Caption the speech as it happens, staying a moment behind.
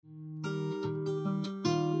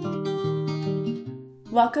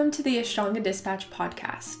Welcome to the Ashtanga Dispatch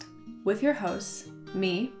podcast with your hosts,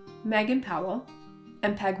 me, Megan Powell,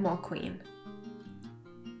 and Peg Mulqueen.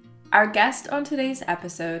 Our guest on today's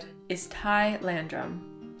episode is Ty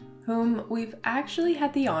Landrum, whom we've actually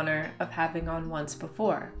had the honor of having on once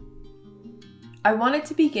before. I wanted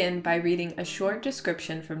to begin by reading a short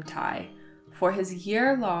description from Ty for his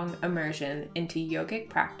year-long immersion into yogic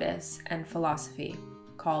practice and philosophy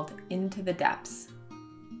called Into the Depths.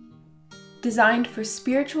 Designed for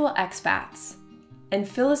spiritual expats and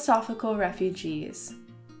philosophical refugees,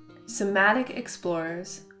 somatic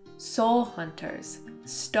explorers, soul hunters,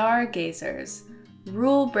 stargazers,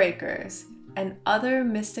 rule breakers, and other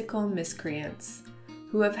mystical miscreants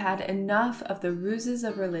who have had enough of the ruses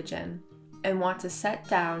of religion and want to set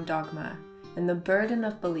down dogma and the burden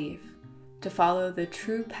of belief to follow the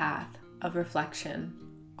true path of reflection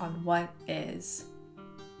on what is.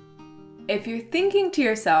 If you're thinking to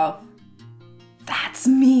yourself, "That's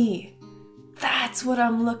me! That's what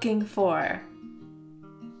I'm looking for,"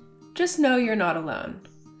 just know you're not alone,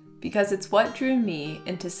 because it's what drew me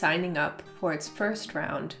into signing up for its first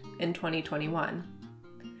round in 2021,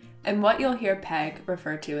 and what you'll hear Peg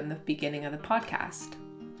refer to in the beginning of the podcast.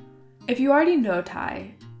 If you already know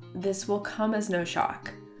Ty, this will come as no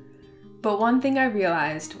shock, but one thing I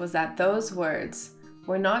realized was that those words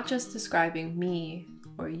were not just describing me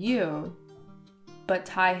or you, but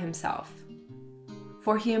Ty himself.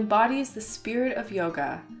 For he embodies the spirit of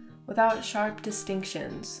yoga without sharp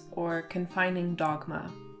distinctions or confining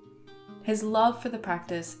dogma. His love for the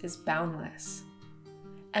practice is boundless,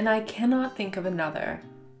 and I cannot think of another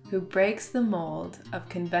who breaks the mold of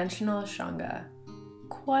conventional Ashtanga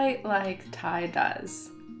quite like Ty does.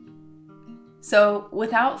 So,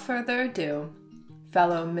 without further ado,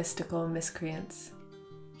 fellow mystical miscreants,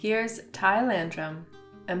 here's Ty Landrum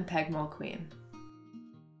and Peg Mulqueen.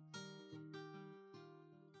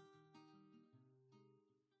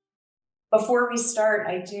 Before we start,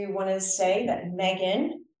 I do want to say that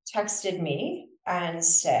Megan texted me and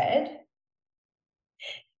said,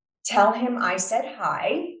 "Tell him I said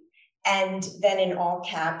hi," and then in all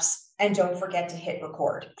caps, "and don't forget to hit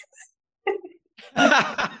record."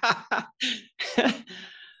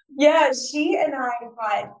 Yeah, she and I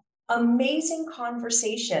had amazing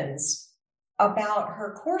conversations about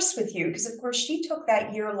her course with you, because of course she took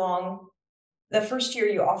that year-long. The first year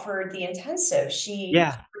you offered the intensive, she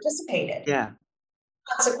participated. Yeah.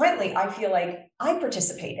 Consequently, I feel like I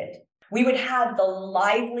participated. We would have the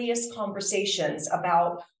liveliest conversations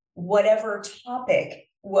about whatever topic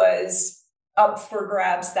was up for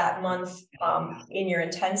grabs that month in your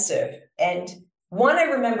intensive. And one I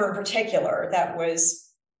remember in particular that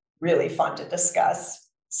was really fun to discuss.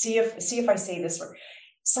 See if I say this right.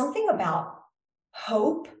 Something about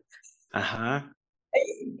hope. Uh-huh.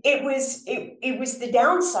 It was the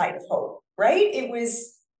downside of hope, right? It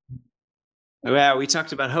was. Well, we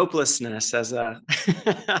talked about hopelessness as a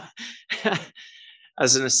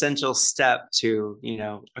as an essential step to,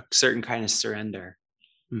 a certain kind of surrender.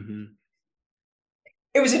 Mm-hmm.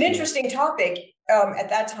 It was an interesting topic. At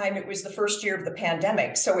that time, it was the first year of the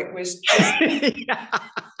pandemic, so it was just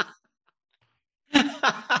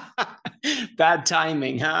bad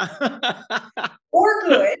timing, huh? or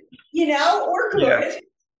good, or good. Yeah.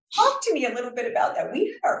 Talk to me a little bit about that. We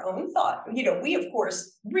had our own thought. We, of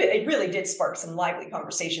course, it really did spark some lively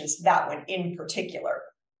conversations, that one in particular.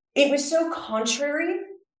 It was so contrary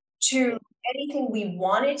to anything we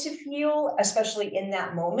wanted to feel, especially in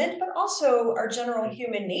that moment, but also our general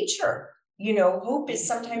human nature. Hope is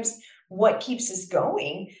sometimes what keeps us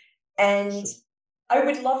going. And I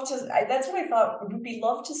would love to, that's what I thought would be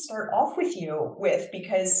love to start off with you with,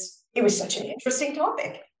 because it was such an interesting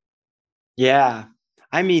topic. Yeah.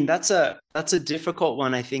 I mean, that's a difficult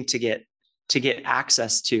one, I think, to get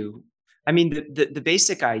access to. I mean, the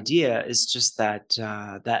basic idea is just that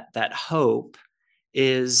that hope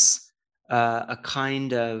is a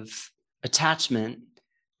kind of attachment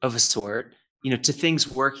of a sort, to things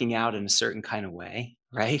working out in a certain kind of way,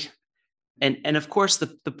 right? And of course,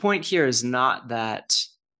 the point here is not that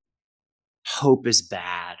hope is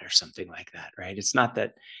bad or something like that, right? It's not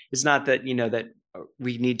that that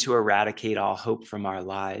we need to eradicate all hope from our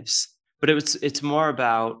lives, but it's more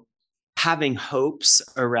about having hopes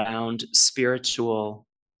around spiritual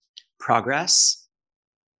progress.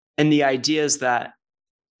 And the idea is that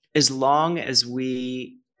as long as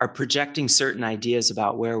we are projecting certain ideas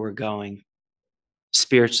about where we're going,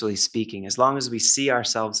 spiritually speaking, as long as we see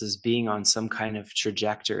ourselves as being on some kind of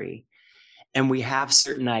trajectory, and we have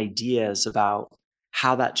certain ideas about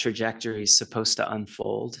how that trajectory is supposed to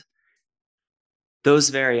unfold, those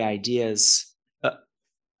very ideas,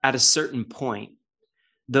 at a certain point,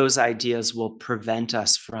 those ideas will prevent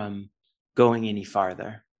us from going any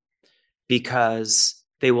farther, because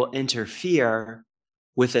they will interfere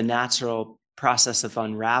with a natural process of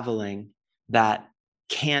unraveling that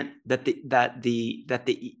the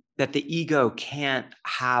ego can't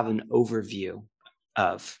have an overview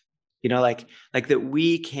of. Like that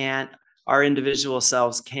we can't, our individual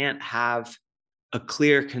selves can't have a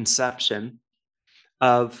clear conception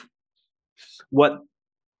of what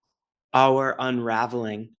our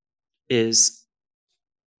unraveling is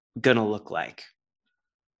going to look like.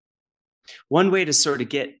 One way to sort of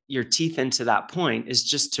get your teeth into that point is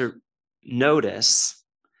just to notice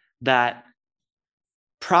that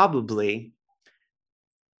probably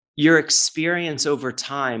your experience over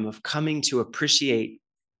time of coming to appreciate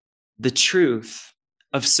the truth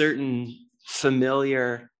of certain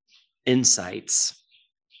familiar insights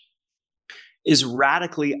is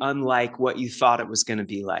radically unlike what you thought it was going to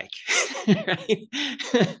be like. Right?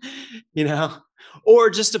 Or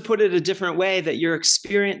just to put it a different way, that your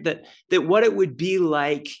experience, that what it would be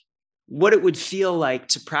like, what it would feel like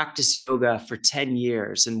to practice yoga for 10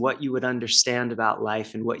 years, and what you would understand about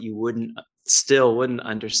life and what you wouldn't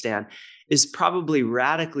understand, is probably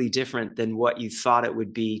radically different than what you thought it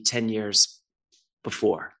would be 10 years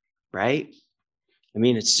before, right? I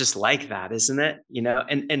mean, it's just like that, isn't it?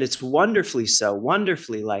 And it's wonderfully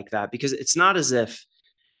like that, because it's not as if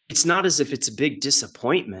it's a big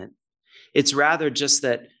disappointment. It's rather just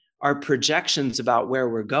that our projections about where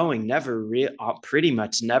we're going pretty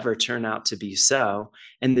much never turn out to be so.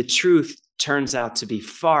 And the truth turns out to be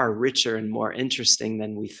far richer and more interesting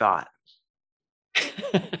than we thought.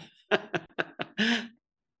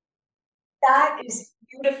 That is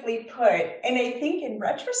beautifully put. And I think in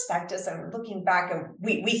retrospect, as I'm looking back, and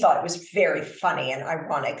we thought it was very funny and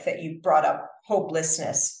ironic that you brought up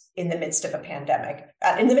hopelessness in the midst of a pandemic,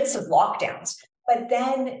 in the midst of lockdowns. But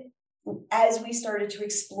then as we started to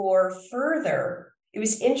explore further, it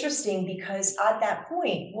was interesting, because at that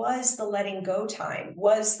point was the letting go time,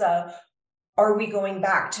 are we going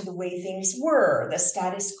back to the way things were, the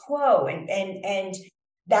status quo? And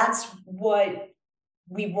that's what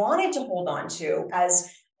we wanted to hold on to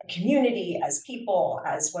as a community, as people,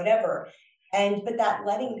 as whatever. But that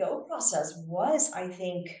letting go process was, I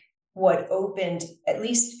think, what opened at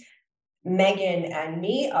least Megan and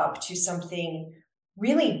me up to something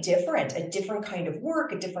really different, a different kind of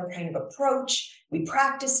work, a different kind of approach. We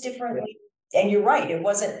practiced differently. And you're right, it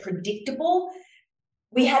wasn't predictable.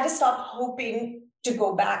 We had to stop hoping to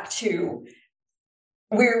go back to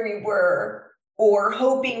where we were, or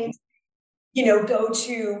hoping, go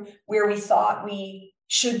to where we thought we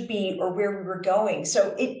should be or where we were going.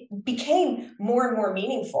 So it became more and more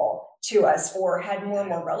meaningful to us, or had more and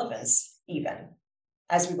more relevance even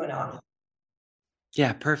as we went on.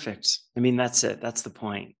 Yeah, perfect. I mean, that's it. That's the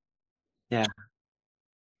point. Yeah.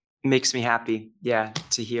 It makes me happy. Yeah.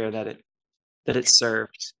 To hear that it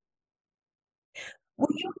served. Well,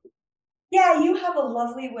 you have a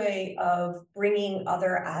lovely way of bringing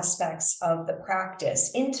other aspects of the practice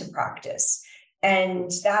into practice. And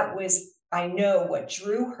that was, I know, what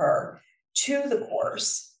drew her to the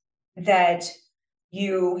course, that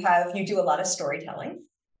you do a lot of storytelling,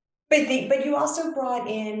 but you also brought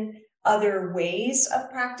in other ways of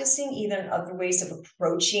practicing, even other ways of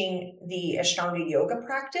approaching the Ashtanga yoga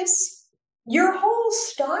practice. Your whole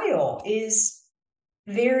style is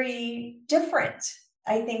very different,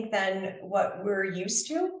 I think, than what we're used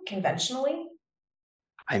to conventionally.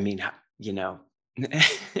 I mean,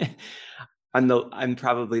 I'm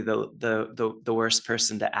probably the worst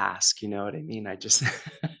person to ask, you know what I mean? I just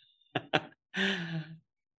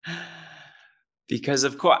because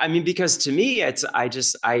of course, because to me,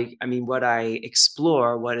 what I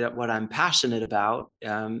explore, what I'm passionate about,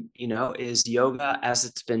 is yoga as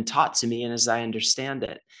it's been taught to me and as I understand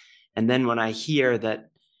it. And then when I hear that,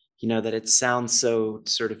 that it sounds so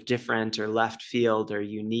sort of different or left field or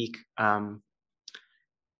unique,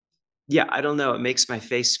 yeah, I don't know. It makes my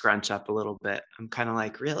face scrunch up a little bit. I'm kind of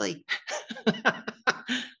like, really?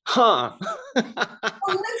 Huh? Well,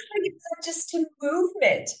 let's bring it back just to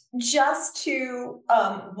movement, just to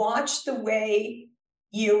watch the way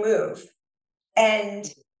you move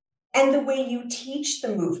and the way you teach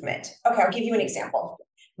the movement. Okay, I'll give you an example.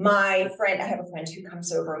 I have a friend who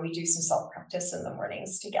comes over and we do some self-practice in the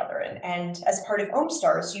mornings together. And as part of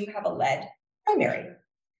OmStars, you have a lead primary.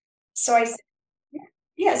 So I said,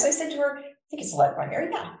 yeah. So I said to her, I think it's a lead primary.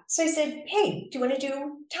 Yeah. So I said, hey, do you want to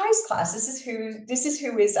do Ty's class? This is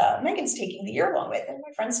who is Megan's taking the year long with. And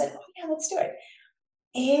my friend said, oh yeah, let's do it.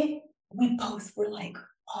 And we both were like,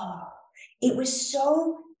 oh, it was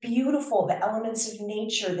so beautiful, the elements of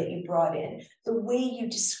nature that you brought in, the way you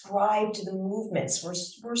described the movements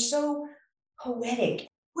were so poetic.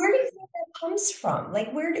 Where do you think that comes from?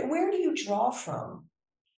 Like, where do you draw from?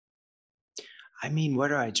 I mean, where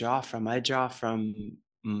do I draw from?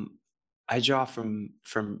 Mm, I draw from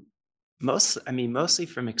mostly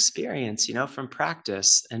from experience, from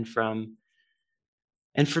practice and from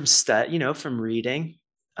from reading,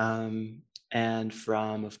 um, and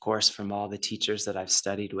from, of course, from all the teachers that I've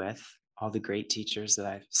studied with, all the great teachers that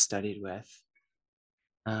I've studied with.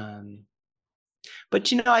 Um,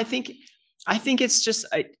 but I think it's just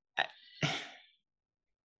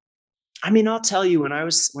I mean, I'll tell you, when I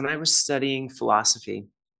was studying philosophy,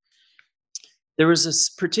 there was this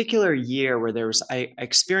particular year where I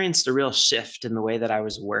experienced a real shift in the way that I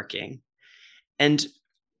was working. And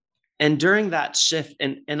and during that shift,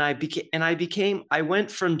 I went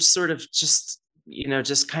from sort of just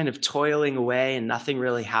kind of toiling away and nothing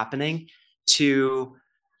really happening, to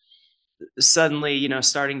suddenly,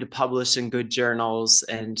 starting to publish in good journals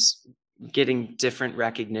and getting different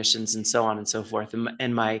recognitions and so on and so forth.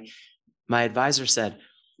 And my advisor said,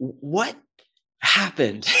 "What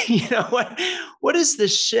happened?" What is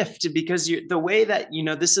this shift? Because the way that,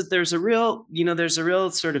 there's a real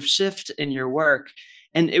sort of shift in your work.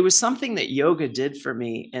 And it was something that yoga did for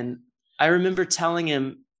me. And I remember telling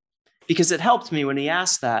him, because it helped me when he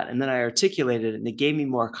asked that, and then I articulated it, and it gave me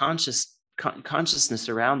more consciousness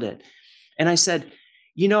around it. And I said,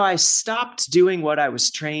 I stopped doing what I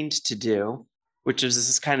was trained to do, which is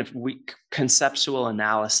this kind of weak conceptual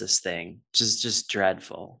analysis thing, which is just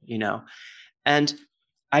dreadful. And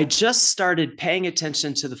I just started paying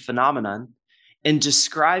attention to the phenomenon and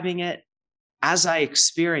describing it as I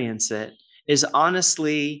experience it, as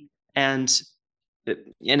honestly and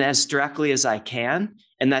as directly as I can.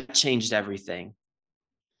 And that changed everything.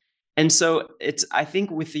 And so I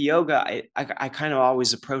think with the yoga, I kind of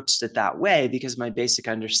always approached it that way, because my basic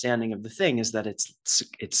understanding of the thing is that it's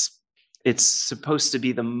supposed to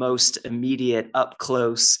be the most immediate, up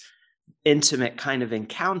close, intimate kind of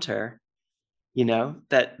encounter,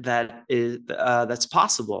 that's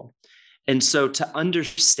possible. And so to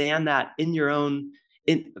understand that in your own,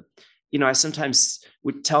 I sometimes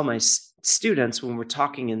would tell my students, when we're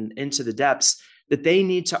talking into the depths, that they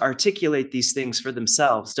need to articulate these things for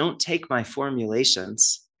themselves. Don't take my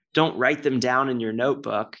formulations. Don't write them down in your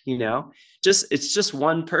notebook. It's just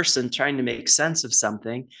one person trying to make sense of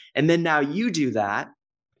something. And then now you do that.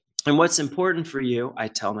 And what's important for you, I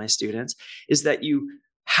tell my students, is that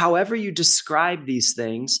however you describe these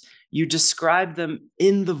things, you describe them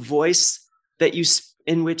in the voice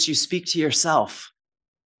in which you speak to yourself.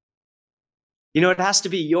 It has to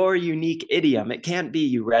be your unique idiom. It can't be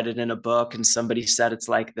you read it in a book and somebody said it's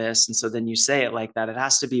like this, and so then you say it like that. It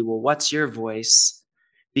has to be, well, what's your voice?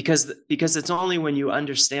 Because it's only when you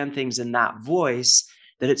understand things in that voice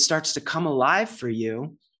that it starts to come alive for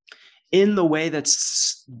you in the way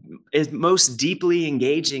is most deeply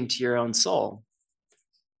engaging to your own soul.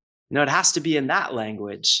 It has to be in that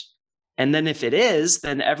language. And then if it is,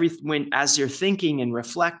 then as you're thinking and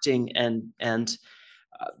reflecting and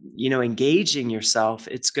engaging yourself,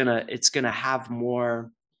 it's gonna have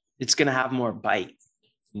more bite.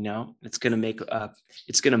 It's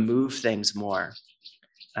gonna move things more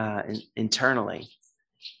internally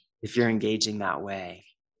if you're engaging that way.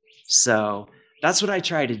 So that's what I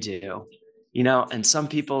try to do. And some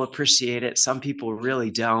people appreciate it, some people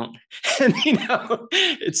really don't. And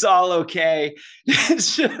it's all okay.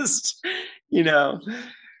 It's just,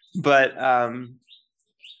 but I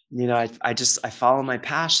follow my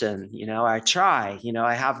passion. I try.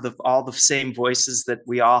 I have all the same voices that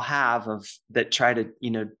we all have that try to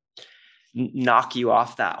knock you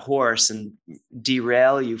off that horse and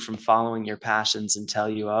derail you from following your passions and tell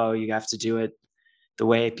you, oh, you have to do it the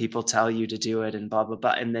way people tell you to do it and blah blah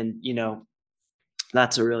blah. And then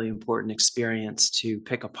that's a really important experience to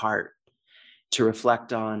pick apart, to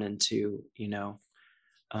reflect on, and to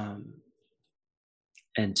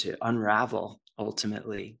and to unravel.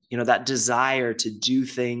 Ultimately, that desire to do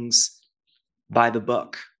things by the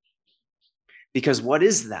book. Because what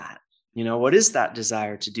is that? What is that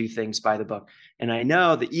desire to do things by the book? And I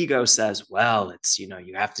know the ego says, well, it's,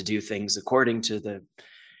 you have to do things according to the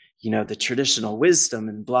traditional wisdom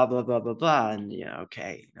and blah, blah, blah, blah, blah. And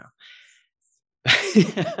okay,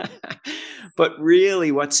 but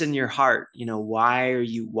really, what's in your heart?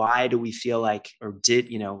 Why do we feel like, or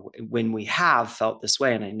when we have felt this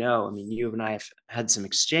way? And I mean, you and I have had some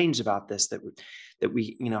exchange about this, that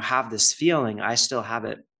we have this feeling. I still have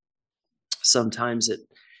it. Sometimes it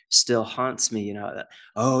still haunts me, that,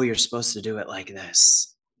 oh, you're supposed to do it like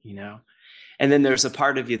this, And then there's a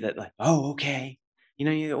part of you that like, oh, okay.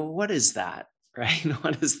 Well, what is that? Right?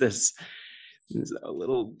 What is this? It's a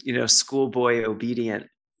little, schoolboy obedient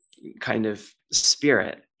kind of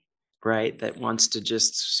spirit, right? That wants to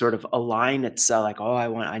just sort of align itself, like, oh,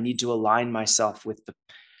 I need to align myself with the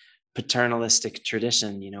paternalistic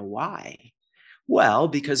tradition. Why? Well,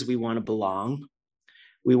 because we want to belong.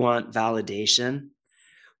 We want validation.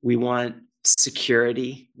 We want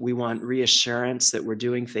security. We want reassurance that we're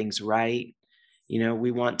doing things right.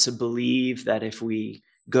 We want to believe that if we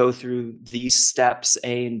go through these steps,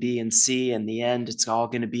 A and B and C, in the end, it's all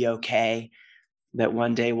going to be okay. That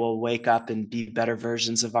one day we'll wake up and be better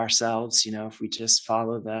versions of ourselves, if we just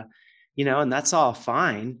follow and that's all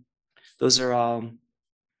fine. Those are all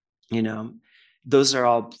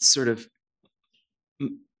sort of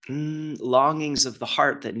longings of the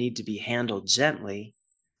heart that need to be handled gently.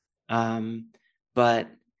 But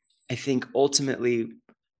I think ultimately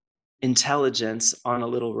intelligence on a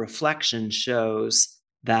little reflection shows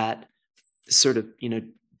that sort of,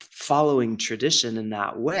 following tradition in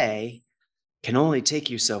that way can only take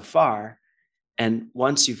you so far. And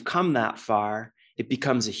once you've come that far, it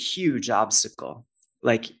becomes a huge obstacle.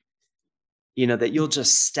 Like, that you'll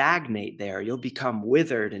just stagnate there. You'll become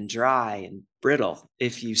withered and dry and brittle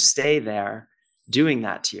if you stay there doing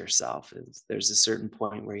that to yourself. There's a certain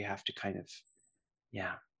point where you have to kind of,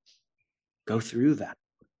 go through that.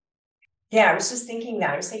 Yeah, I was just thinking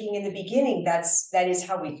that. I was thinking in the beginning, that is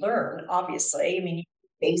how we learn, obviously. I mean, you need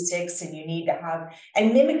basics and you need to have,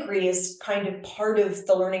 and mimicry is kind of part of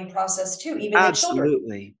the learning process too, even the children.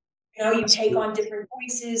 Absolutely. You take on different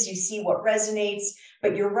voices, you see what resonates,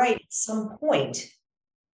 but you're right, at some point,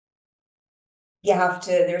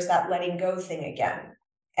 there's that letting go thing again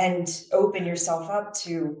and open yourself up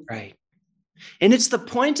to. Right. And it's the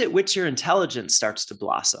point at which your intelligence starts to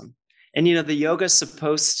blossom. And, the yoga is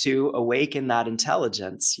supposed to awaken that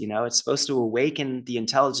intelligence, it's supposed to awaken the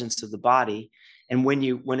intelligence of the body. And when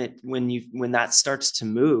that starts to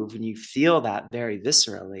move and you feel that very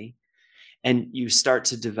viscerally, and you start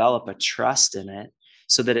to develop a trust in it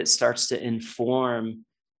so that it starts to inform,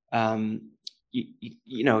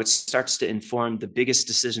 it starts to inform the biggest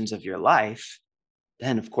decisions of your life.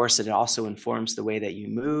 Then, of course, it also informs the way that you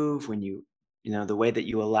move when the way that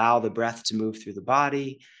you allow the breath to move through the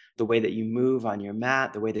body, the way that you move on your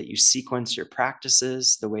mat, the way that you sequence your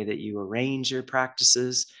practices, the way that you arrange your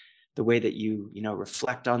practices, the way that you,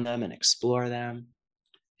 reflect on them and explore them,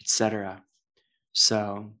 etc.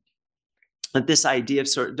 So, but this idea of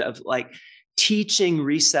sort of like teaching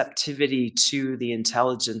receptivity to the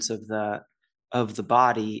intelligence of the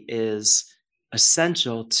body is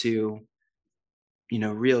essential to,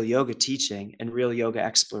 real yoga teaching and real yoga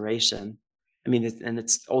exploration. I mean, and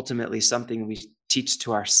it's ultimately something we teach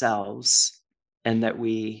to ourselves, and that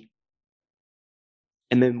we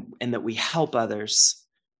help others,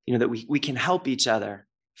 that we can help each other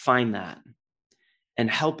find that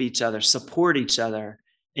and help each other, support each other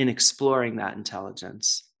in exploring that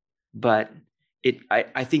intelligence. But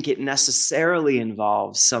I think it necessarily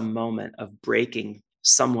involves some moment of breaking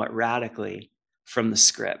somewhat radically from the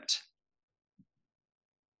script.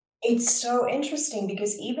 It's so interesting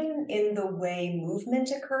because even in the way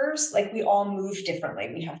movement occurs, like we all move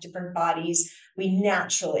differently. We have different bodies. We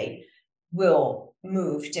naturally will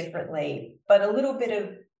move differently. But a little bit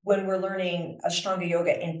of when we're learning Ashtanga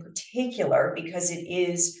yoga in particular, because it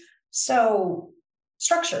is so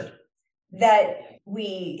structured that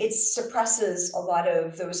it suppresses a lot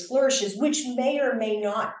of those flourishes, which may or may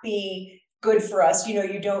not be good for us.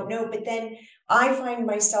 You don't know. But then I find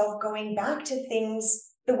myself going back to things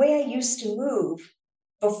the way I used to move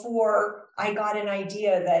before I got an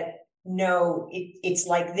idea that no, it's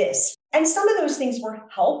like this. And some of those things were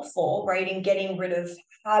helpful, right, in getting rid of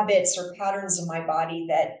habits or patterns in my body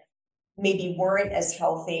that maybe weren't as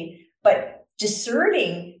healthy. But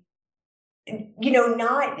discerning,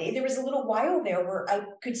 there was a little while there where I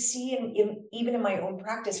could see even in my own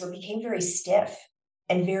practice where it became very stiff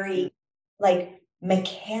and very like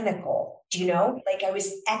mechanical, like I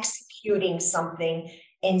was executing something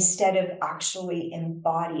instead of actually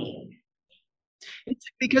embodying.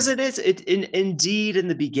 Because indeed in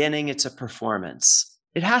the beginning, it's a performance.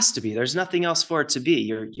 It has to be. There's nothing else for it to be.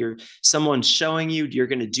 You're someone showing you're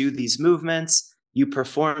going to do these movements. You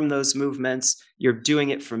perform those movements. You're doing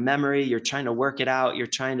it from memory. You're trying to work it out. You're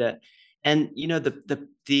trying to, and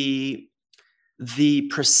the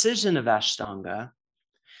precision of Ashtanga,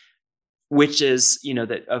 which is,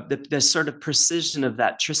 the sort of precision of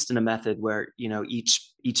that Tristana method where,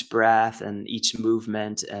 each breath and each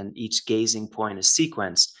movement and each gazing point is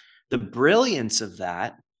sequenced. The brilliance of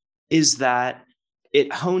that is that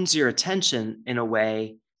it hones your attention in a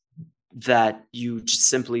way that you just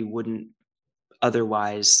simply wouldn't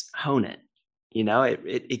otherwise hone it.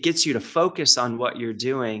 It gets you to focus on what you're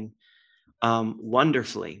doing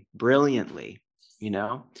wonderfully, brilliantly,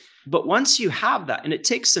 But once you have that, and it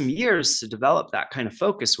takes some years to develop that kind of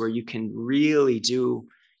focus where you can really do,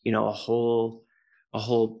 a whole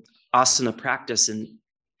asana practice and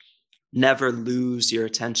never lose your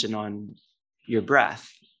attention on your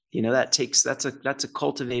breath. That's a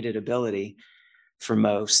cultivated ability for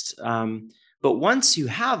most. But once you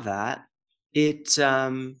have that, it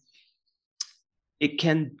can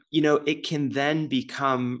then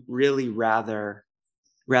become really rather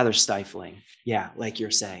stifling. Yeah, like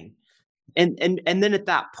you're saying. And then at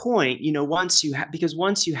that point, once you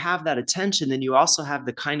have that attention, then you also have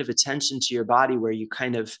the kind of attention to your body where you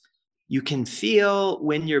can feel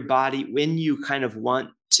when you kind of want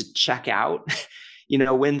to check out,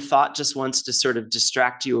 when thought just wants to sort of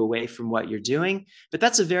distract you away from what you're doing. But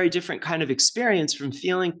that's a very different kind of experience from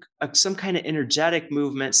feeling some kind of energetic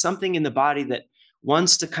movement, something in the body that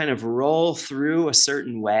wants to kind of roll through a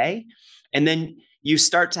certain way. And then you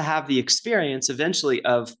start to have the experience eventually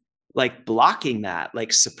of like blocking that,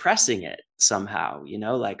 like suppressing it somehow,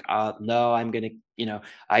 like, no, I'm going to,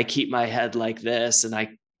 I keep my head like this and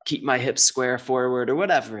I keep my hips square forward or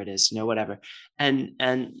whatever it is, whatever. And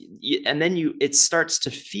then it starts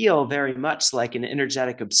to feel very much like an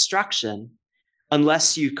energetic obstruction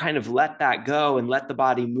unless you kind of let that go and let the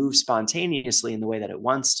body move spontaneously in the way that it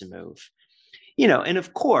wants to move, and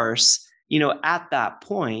of course, at that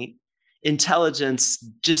point, intelligence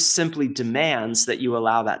just simply demands that you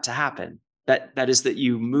allow that to happen. That is that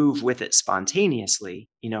you move with it spontaneously,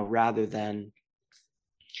 rather than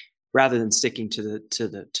sticking to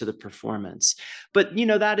the performance. But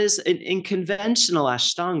that is in conventional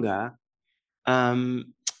Ashtanga,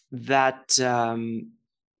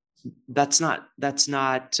 that's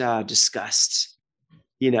not discussed,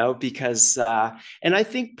 because and I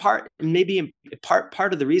think part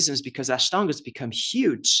of the reason is because Ashtanga has become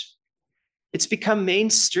huge. It's become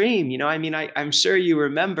mainstream. I'm sure you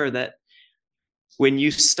remember that when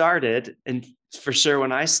you started, and for sure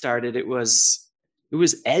when I started, it was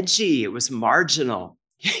edgy, it was marginal.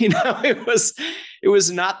 It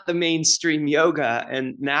was not the mainstream yoga,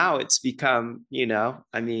 and now it's become,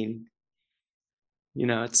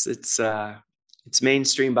 it's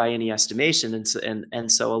mainstream by any estimation,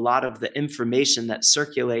 and so a lot of the information that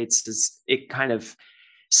circulates it kind of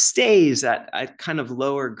stays at a kind of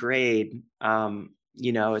lower grade.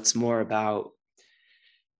 It's more about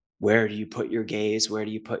where do you put your gaze, where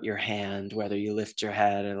do you put your hand, whether you lift your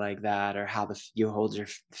head or like that, or how you hold your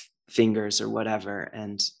fingers or whatever.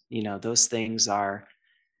 And those things are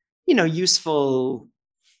useful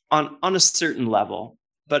on a certain level,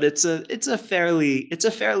 but it's a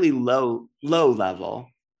fairly low level.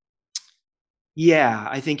 Yeah,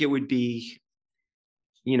 I think it would be,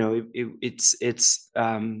 we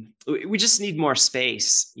just need more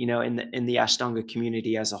space, in the Ashtanga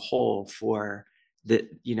community as a whole for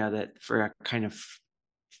for a kind of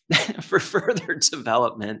for further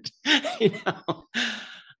development. You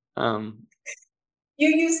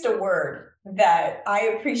used a word that I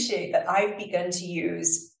appreciate that I've begun to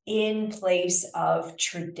use in place of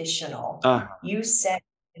traditional. You said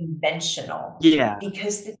conventional. Yeah.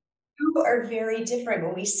 Because the two are very different.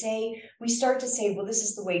 When we start to say, well, this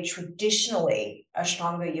is the way traditionally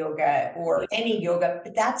Ashtanga yoga or any yoga,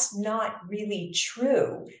 but that's not really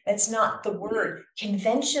true. That's not the word.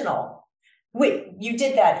 Conventional. Wait, you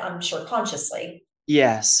did that, I'm sure, consciously.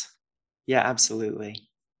 Yes. Yeah, absolutely.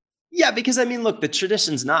 Yeah, because look, the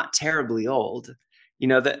tradition's not terribly old.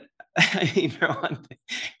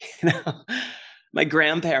 My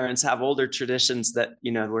grandparents have older traditions that,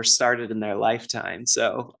 were started in their lifetime.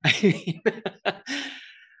 So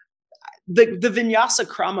the Vinyasa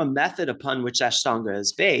Krama method upon which Ashtanga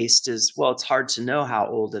is based is, well, it's hard to know how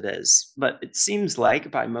old it is, but it seems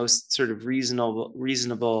like by most sort of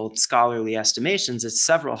reasonable scholarly estimations, it's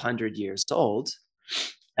several hundred years old.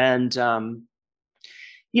 And,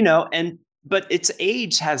 but its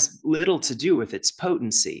age has little to do with its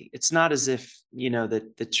potency. It's not as if,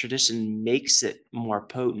 the tradition makes it more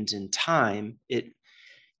potent in time. The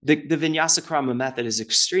Vinyasa Krama method is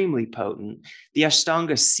extremely potent. The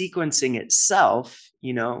Ashtanga sequencing itself,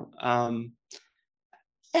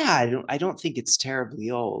 I don't think it's terribly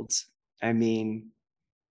old.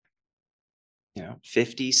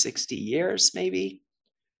 50, 60 years, maybe,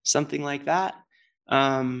 something like that.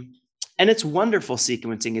 And it's wonderful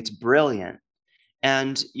sequencing. It's brilliant.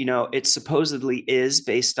 And, it supposedly is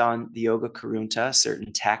based on the Yoga Karunta, a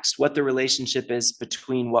certain text. What the relationship is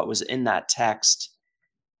between what was in that text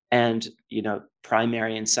And,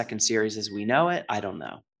 primary and second series as we know it, I don't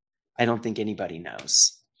know. I don't think anybody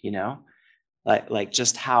knows, like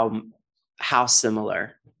just how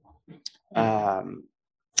similar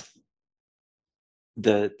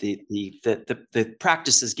the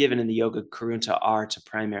practices given in the Yoga Karunta are to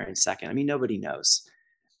primary and second. I mean, nobody knows.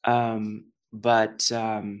 But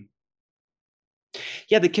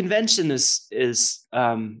the convention is it's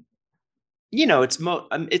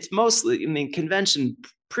mostly, I mean, convention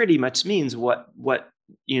pretty much means what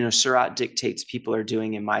Surat dictates people are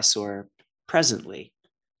doing in Mysore presently,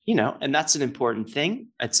 and that's an important thing.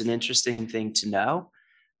 It's an interesting thing to know.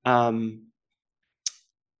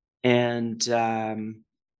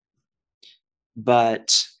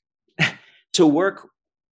 But to work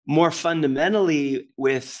more fundamentally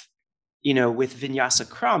with Vinyasa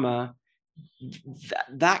Krama,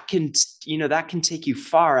 that can take you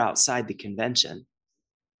far outside the convention,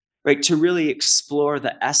 right? To really explore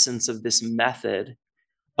the essence of this method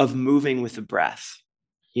of moving with the breath,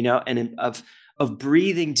 and of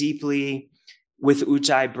breathing deeply with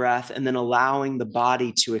Ujjayi breath, and then allowing the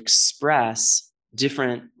body to express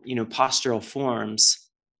different, postural forms,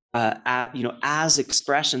 as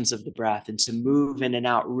expressions of the breath, and to move in and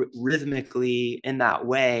out rhythmically in that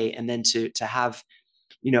way, and then to have,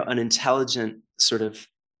 an intelligent sort of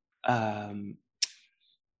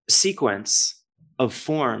sequence of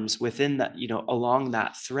forms within that, along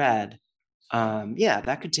that thread.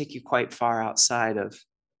 That could take you quite far outside of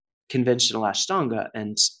conventional Ashtanga,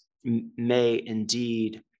 and may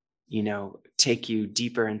indeed, take you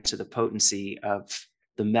deeper into the potency of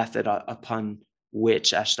the method upon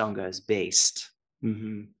which Ashtanga is based.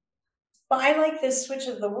 Mm-hmm. But I like this switch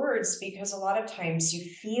of the words, because a lot of times you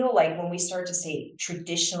feel like when we start to say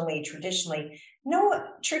traditionally, no,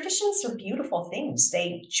 traditions are beautiful things.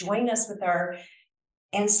 They join us with our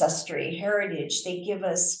ancestry, heritage. They give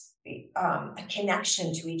us a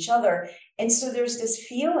connection to each other. And so there's this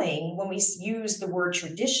feeling when we use the word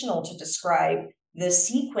traditional to describe the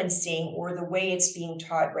sequencing or the way it's being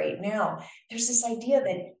taught right now, there's this idea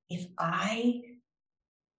that if I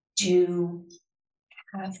do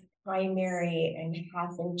half primary and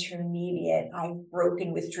half intermediate, I've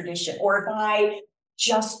broken with tradition. Or if I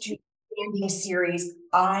just do standing series,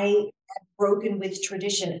 I have broken with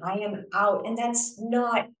tradition. I am out. And that's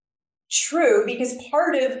not true, because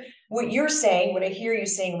part of what you're saying, what I hear you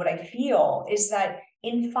saying, what I feel is that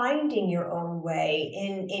in finding your own way,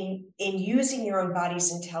 in using your own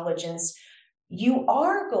body's intelligence, you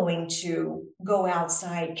are going to go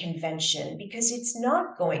outside convention, because it's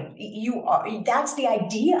not going, that's the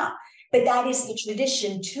idea, but that is the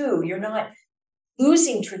tradition too. You're not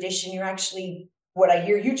losing tradition. You're actually, what I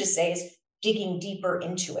hear you just say is digging deeper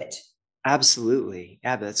into it. Absolutely.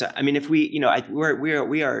 Yeah. I mean, if we,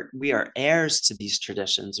 we are heirs to these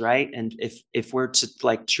traditions, right? And if we're to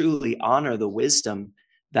like truly honor the wisdom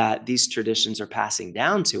that these traditions are passing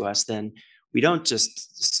down to us, then we don't just,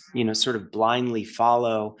 sort of blindly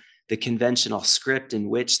follow the conventional script in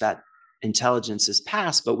which that intelligence is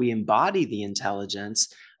passed, but we embody the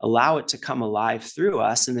intelligence, allow it to come alive through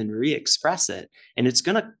us, and then re-express it. And it's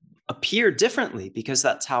going to appear differently, because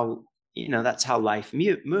that's how life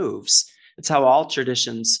moves. It's how all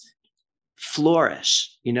traditions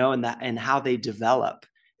flourish, and how they develop.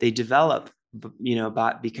 They develop,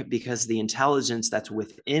 because the intelligence that's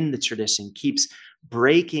within the tradition keeps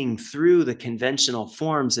breaking through the conventional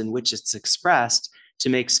forms in which it's expressed to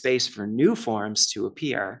make space for new forms to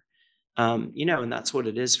appear. And that's what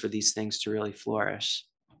it is for these things to really flourish.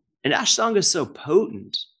 And Ashtanga is so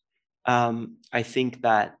potent. I think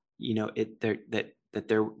that, that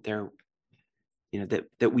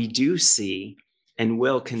we do see and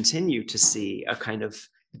will continue to see a kind of,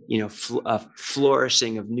 a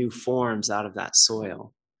flourishing of new forms out of that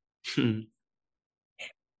soil.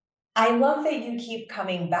 I love that you keep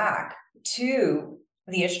coming back to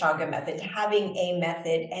the Ashtanga method, having a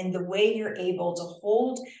method, and the way you're able to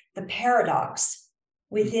hold the paradox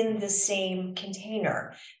within the same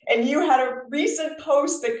container. And you had a recent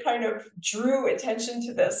post that kind of drew attention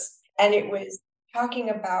to this, and it was talking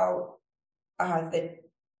about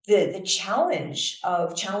the challenge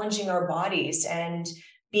of challenging our bodies and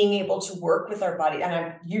being able to work with our body.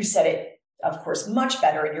 And you said it, of course, much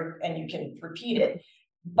better, and you can repeat it.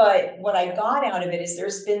 But what I got out of it is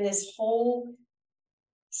there's been this whole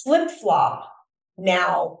flip-flop.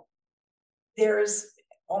 Now there's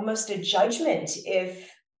almost a judgment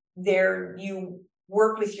if you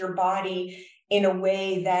work with your body in a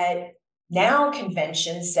way that now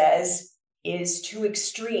convention says is too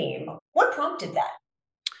extreme. What prompted that?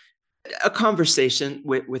 A conversation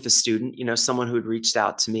with a student, someone who had reached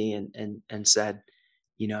out to me and said,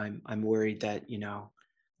 I'm worried that,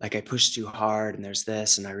 like I push too hard and there's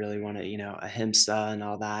this, and I really want to, ahimsa and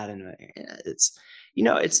all that. And it's,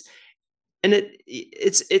 it's, and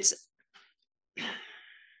it's,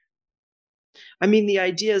 I mean, the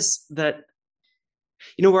idea is that,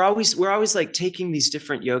 we're always like taking these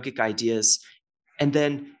different yogic ideas and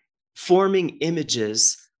then forming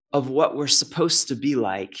images of what we're supposed to be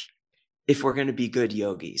like if we're going to be good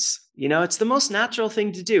yogis. It's the most natural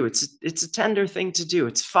thing to do. It's a tender thing to do.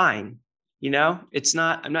 It's fine. It's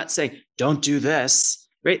not, I'm not saying don't do this,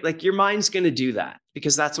 right? Like your mind's going to do that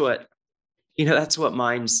because that's what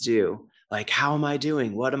minds do. Like, how am I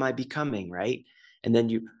doing? What am I becoming? Right. And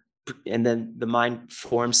then the mind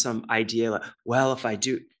forms some idea like, well, if I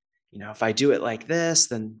do it like this,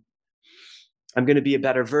 then I'm going to be a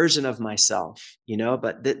better version of myself,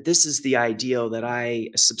 but this is the ideal that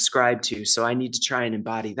I subscribe to. So I need to try and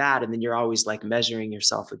embody that. And then you're always like measuring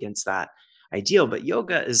yourself against that ideal. But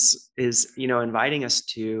yoga is, inviting us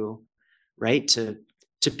to, right. To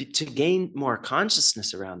gain more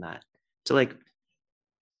consciousness around that, to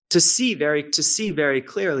see very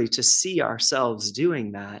clearly, to see ourselves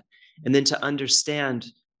doing that. And then to understand,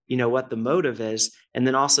 what the motive is. And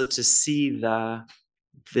then also to see the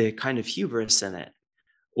kind of hubris in it,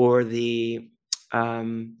 or to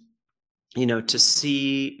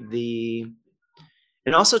see the,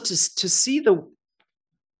 and also to see the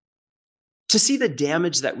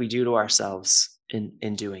damage that we do to ourselves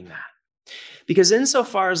in doing that. Because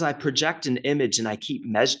insofar as I project an image and I keep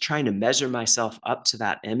trying to measure myself up to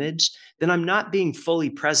that image, then I'm not being fully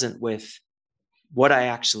present with what I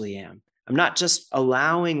actually am. I'm not just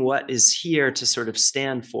allowing what is here to sort of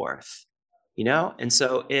stand forth. And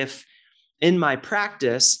so if in my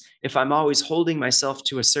practice, if I'm always holding myself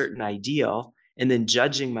to a certain ideal and then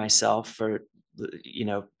judging myself for,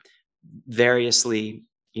 variously,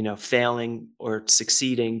 failing or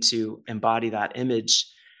succeeding to embody that image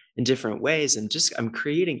in different ways, and just I'm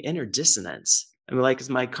creating inner dissonance. I mean, like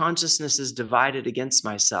my consciousness is divided against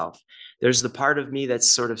myself. There's the part of me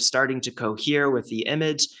that's sort of starting to cohere with the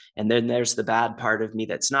image, and then there's the bad part of me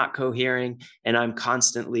that's not cohering, and I'm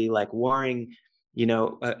constantly like warring,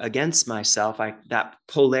 against myself. That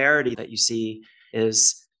polarity that you see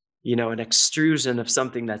is, an extrusion of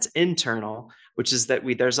something that's internal, which is that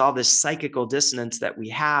there's all this psychical dissonance that we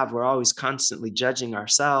have. We're always constantly judging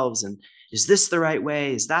ourselves, and is this the right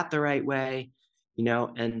way? Is that the right way?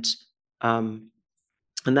 And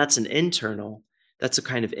that's a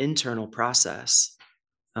kind of internal process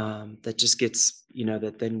that just gets,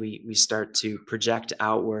 that then we start to project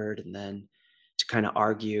outward, and then to kind of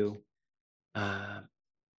argue,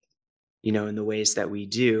 in the ways that we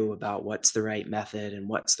do about what's the right method and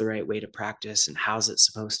what's the right way to practice and how's it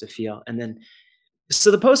supposed to feel. And then,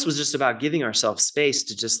 so the post was just about giving ourselves space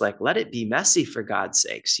to just like, let it be messy, for God's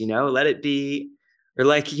sakes, let it be, or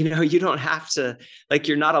like, you don't have to, like,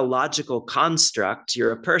 you're not a logical construct,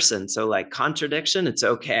 you're a person. So like contradiction, it's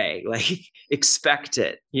okay. Like expect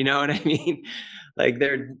it. You know what I mean? Like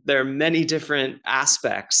there are many different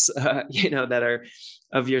aspects, that are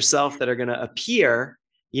of yourself that are going to appear,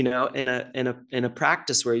 in a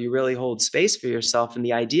practice where you really hold space for yourself. And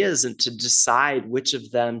the idea isn't to decide which of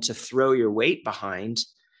them to throw your weight behind.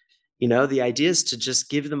 The idea is to just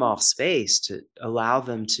give them all space, to allow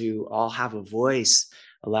them to all have a voice,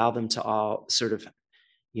 allow them to all sort of,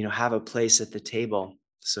 have a place at the table,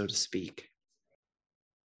 so to speak.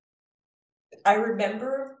 I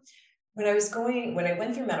remember when I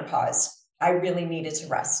went through menopause, I really needed to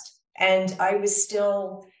rest. And I was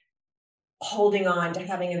still holding on to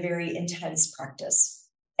having a very intense practice.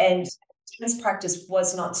 And intense practice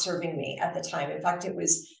was not serving me at the time. In fact, it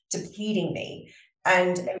was depleting me.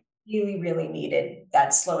 And I really, really needed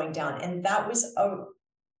that slowing down. And that was a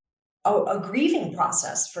grieving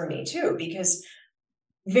process for me too, because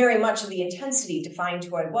very much of the intensity defined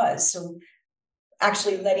who I was. So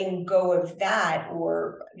actually letting go of that,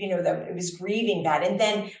 or, that it was grieving that. And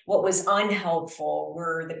then what was unhelpful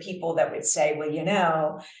were the people that would say, well, you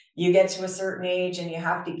get to a certain age and you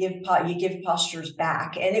have to give postures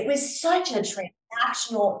back. And it was such a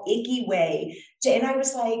transactional, icky way and I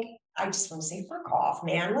was like, I just want to say, fuck off,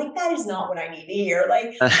 man. Like, that is not what I need to hear.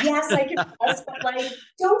 Like, yes, I can rest, but like,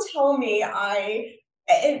 don't tell me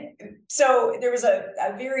so there was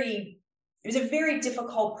it was a very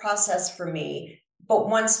difficult process for me. But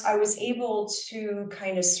once I was able to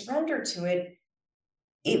kind of surrender to it,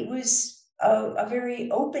 it was a very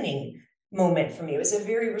opening moment for me. It was a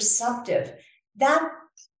very receptive.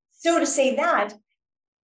 To say that,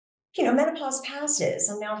 menopause passes.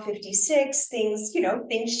 I'm now 56. Things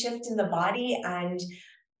shift in the body and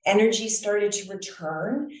energy started to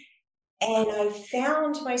return. And I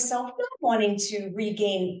found myself not wanting to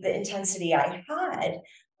regain the intensity I had,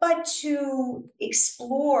 but to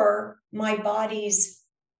explore my body's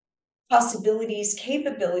possibilities,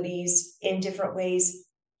 capabilities in different ways.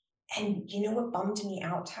 And you know what bummed me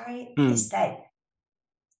out, Ty, is Mm. that I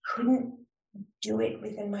couldn't do it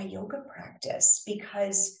within my yoga practice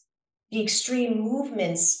because the extreme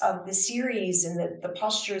movements of the series and the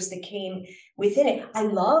postures that came within it. I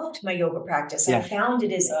loved my yoga practice. I Yeah. found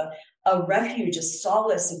it as a refuge, a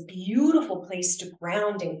solace, a beautiful place to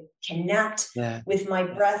ground and connect Yeah. with my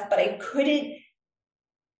breath. But I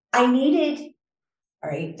needed, all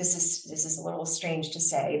right, this is a little strange to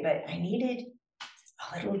say, but I needed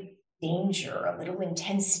a little danger, a little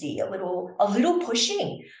intensity, a little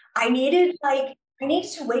pushing. I needed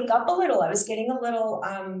to wake up a little. I was getting a little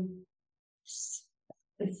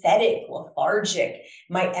pathetic, lethargic.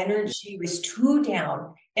 My energy was too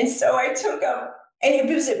down. And so I took up, and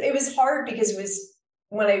it was hard because it was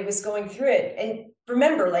when I was going through it. And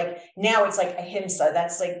remember, like now it's like ahimsa.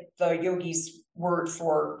 That's like the yogi's word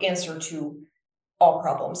for answer to all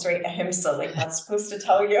problems, right? Ahimsa, like that's supposed to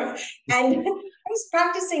tell you. And I was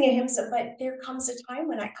practicing ahimsa, but there comes a time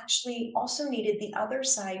when I actually also needed the other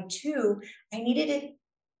side too. I needed it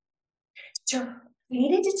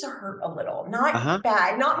to hurt a little, not Uh-huh.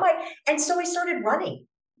 bad, not my, and so I started running.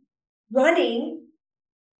 Running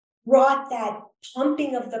brought that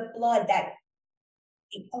pumping of the blood, that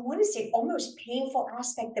I want to say almost painful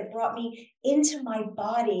aspect that brought me into my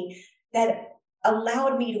body, that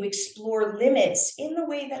allowed me to explore limits in the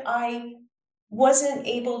way that I wasn't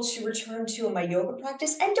able to return to in my yoga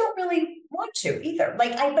practice and don't really want to either.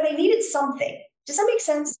 But I needed something. Does that make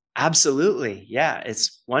sense? Absolutely. Yeah,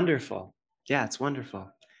 it's wonderful. Yeah, it's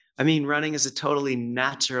wonderful. I mean, running is a totally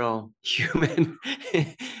natural human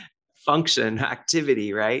function,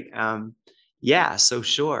 activity, right? Yeah, so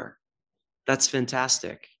sure. That's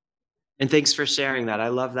fantastic. And thanks for sharing that. I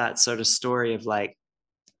love that sort of story of like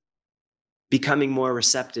becoming more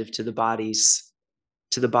receptive to the body's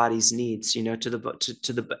needs, you know, to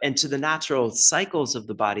the and to the natural cycles of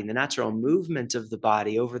the body, the natural movement of the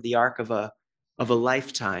body over the arc of a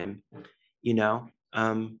lifetime, you know.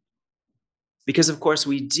 Because of course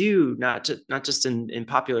we do not just in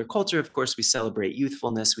popular culture, of course we celebrate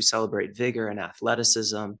youthfulness, we celebrate vigor and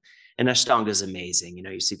athleticism, and Ashtanga is amazing. You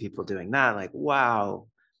know, you see people doing that, like, wow,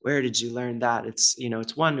 where did you learn that? It's, you know,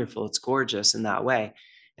 it's wonderful, it's gorgeous in that way,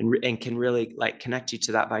 and can really like connect you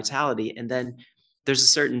to that vitality. And then there's a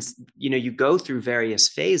certain, you know, you go through various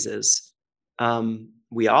phases,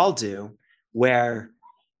 we all do, where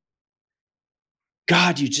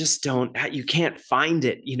God, you just don't, you can't find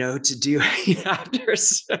it, you know, to do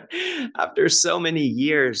after so many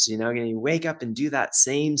years, you know, and you wake up and do that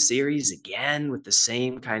same series again with the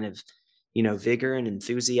same kind of, you know, vigor and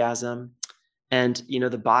enthusiasm. And, you know,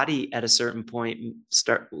 the body at a certain point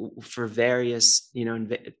start for various, you know,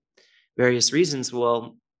 various reasons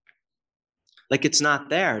will, like, it's not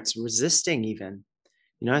there. It's resisting even.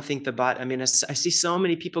 You know, I think the body, I mean, I see so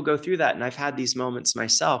many people go through that. And I've had these moments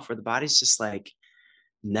myself where the body's just like,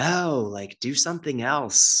 no, like do something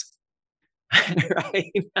else.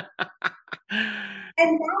 Right? And that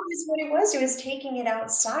was what it was. It was taking it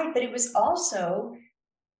outside, but it was also,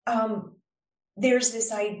 um, there's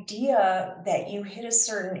this idea that you hit a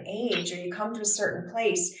certain age or you come to a certain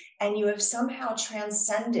place and you have somehow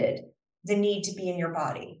transcended the need to be in your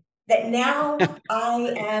body. That now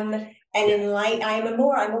I am an Yeah. I'm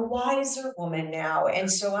a wiser woman now.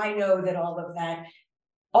 And so I know that all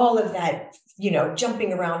of that, you know,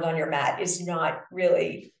 jumping around on your mat is not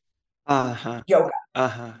really Uh-huh. yoga.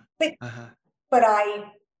 Uh-huh. But Uh-huh. but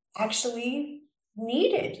I actually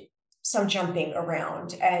needed some jumping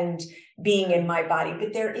around and being in my body.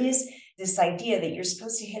 But there is this idea that you're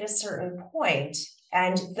supposed to hit a certain point,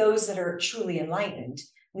 and those that are truly enlightened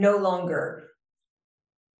no longer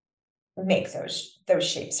make those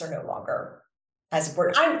shapes, are no longer as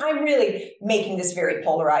important. I'm really making this very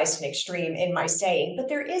polarized and extreme in my saying, but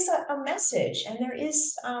there is a message, and there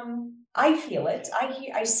is I feel it,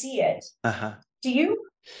 I see it. Uh-huh. Do you?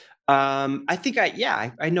 I think I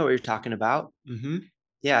know what you're talking about.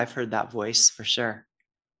 Yeah, I've heard that voice for sure.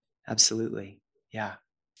 Absolutely. Yeah.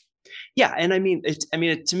 Yeah, and I mean,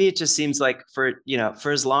 to me, it just seems like for, you know,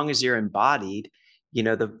 for as long as you're embodied, you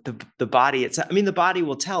know, the body, it's, I mean, the body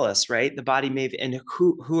will tell us, right? The body may, and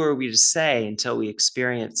who are we to say until we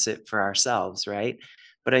experience it for ourselves, right?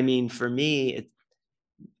 But I mean, for me,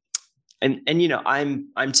 and you know, I'm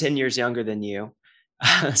 10 years younger than you.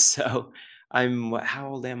 So how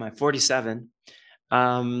old am I? 47.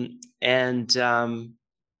 And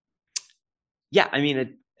yeah, I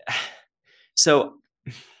mean, so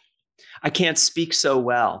I can't speak so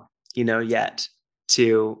well, yet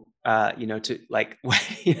to, to like,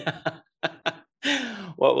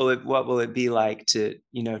 what will it be like to,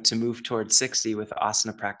 to move towards 60 with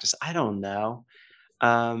asana practice? I don't know.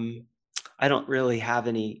 I don't really have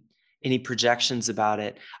any projections about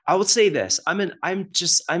it. I will say this.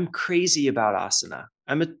 I'm crazy about asana.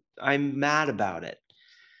 I'm mad about it.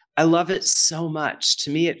 I love it so much.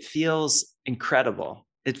 To me, it feels incredible.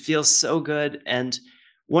 It feels so good. And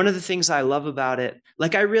one of the things I love about it,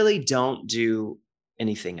 like, I really don't do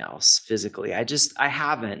anything else physically. I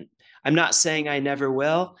haven't. I'm not saying I never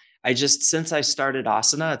will. Since I started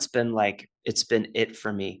asana, it's been it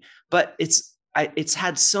for me. But it's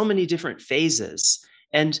had so many different phases.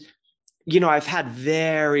 And, I've had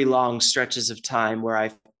very long stretches of time where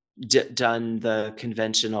I've done the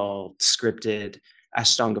conventional scripted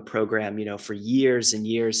Ashtanga program, for years and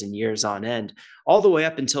years and years on end, all the way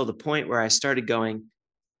up until the point where I started going,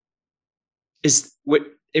 it's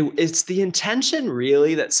the intention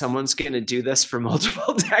really that someone's going to do this for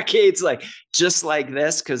multiple decades, like just like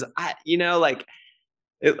this? Cause like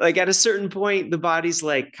at a certain point, the body's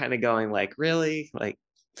like kind of going like, really? Like,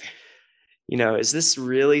 is this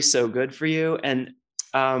really so good for you? And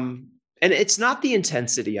it's not the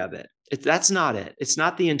intensity of it. That's not it. It's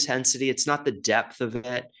not the intensity. It's not the depth of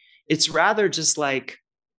it. It's rather just like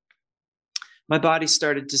my body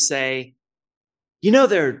started to say,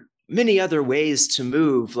 there are many other ways to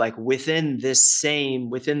move, like within this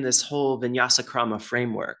whole Vinyasa Krama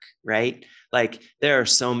framework, right? Like there are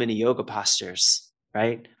so many yoga postures,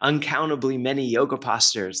 right? Uncountably many yoga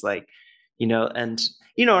postures, like, and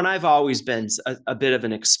I've always been a bit of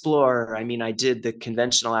an explorer. I mean, I did the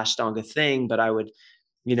conventional Ashtanga thing, but I would,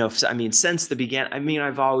 since the beginning,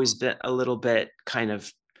 I've always been a little bit kind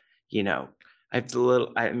of, I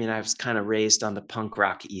was kind of raised on the punk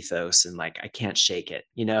rock ethos, and like, I can't shake it,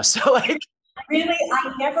 so like. Really,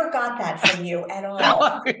 I never got that from you at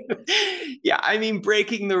all. Yeah,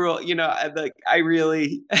 breaking the rule, I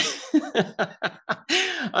really,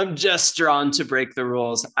 I'm just drawn to break the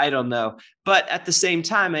rules. I don't know. But at the same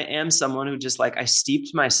time, I am someone who just like, I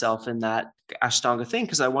steeped myself in that Ashtanga thing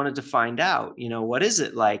because I wanted to find out, what is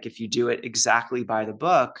it like if you do it exactly by the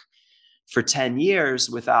book for 10 years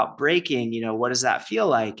without breaking, what does that feel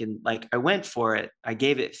like? And like, I went for it. I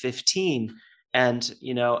gave it 15, and,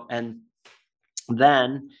 and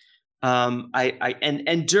then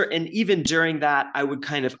and even during that, I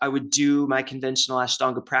would do my conventional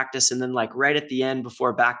Ashtanga practice, and then like right at the end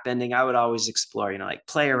before backbending, I would always explore, like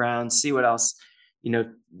play around, see what else,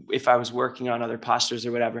 if I was working on other postures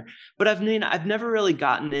or whatever. But I've never really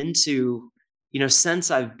gotten into,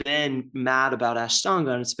 since I've been mad about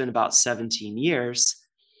Ashtanga, and it's been about 17 years,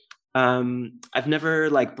 I've never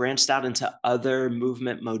like branched out into other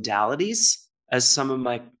movement modalities as some of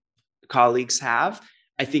my colleagues have.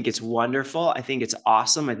 I think it's wonderful. I think it's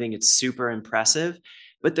awesome. I think it's super impressive.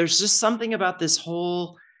 But there's just something about this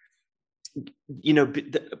whole,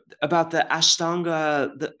 about the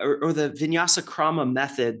Ashtanga or the Vinyasa Krama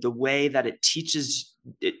method, the way that it teaches,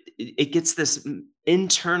 it gets this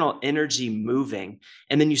internal energy moving,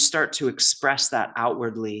 and then you start to express that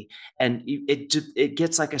outwardly, and it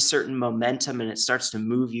gets like a certain momentum, and it starts to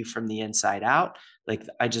move you from the inside out. Like,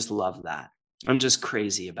 I just love that. I'm just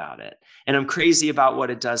crazy about it. And I'm crazy about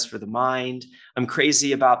what it does for the mind. I'm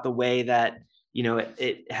crazy about the way that,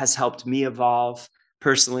 it has helped me evolve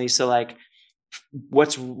personally. So like,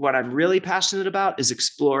 what I'm really passionate about is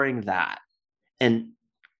exploring that. And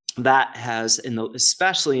that has,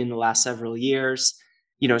 especially in the last several years,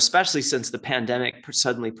 especially since the pandemic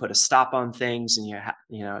suddenly put a stop on things, and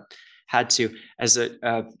had to, as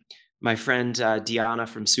my friend Diana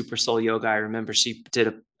from Super Soul Yoga, I remember she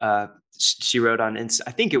did she wrote on,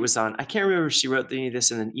 I think it was on, I can't remember if she wrote any of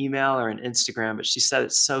this in an email or an Instagram, but she said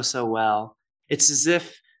it so well. It's as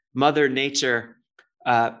if Mother Nature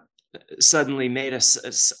suddenly made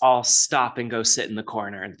us all stop and go sit in the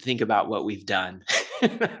corner and think about what we've done.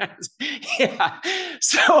 Yeah.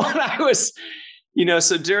 So when I was,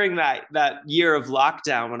 so during that year of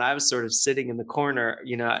lockdown, when I was sort of sitting in the corner,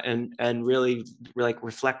 and really like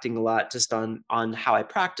reflecting a lot just on how I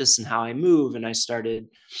practice and how I move, and I started,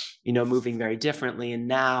 moving very differently. And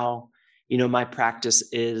now, my practice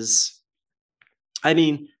is,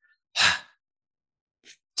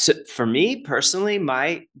 for me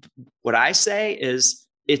personally, what I say is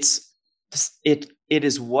it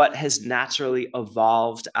is what has naturally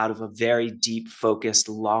evolved out of a very deep, focused,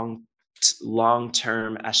 long-term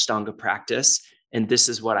Ashtanga practice. And this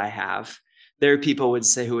is what I have. There are people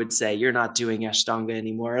who would say, you're not doing Ashtanga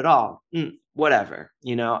anymore at all. Whatever,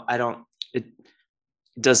 it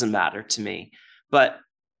doesn't matter to me. But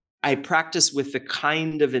I practice with the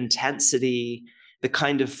kind of intensity, the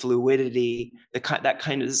kind of fluidity, that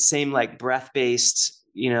kind of same like breath-based,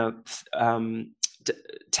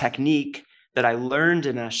 technique that I learned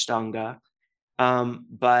in Ashtanga.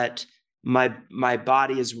 But my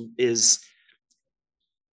body is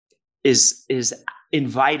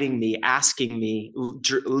inviting me, asking me,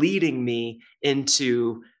 leading me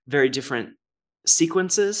into very different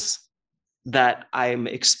sequences that I'm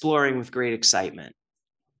exploring with great excitement.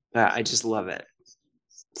 I just love it.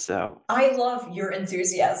 So I love your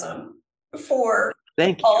enthusiasm for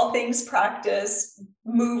thank you. all things practice,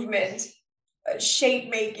 movement, shape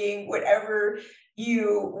making, whatever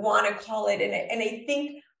you want to call it. And I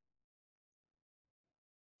think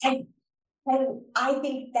I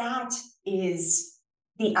think that is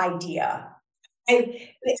the idea.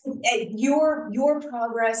 Your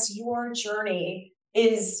progress, your journey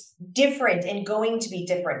is different and going to be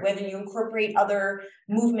different, whether you incorporate other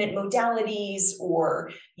movement modalities or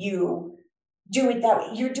you do it that way.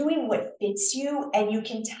 You're doing what fits you, and you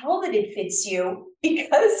can tell that it fits you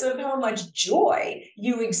because of how much joy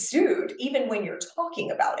you exude, even when you're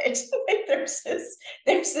talking about it.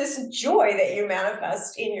 there's this joy that you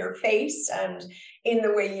manifest in your face and in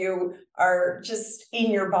the way you are just in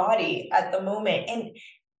your body at the moment. And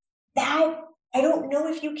that, I don't know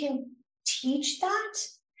if you can teach that,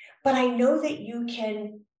 but I know that you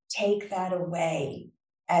can take that away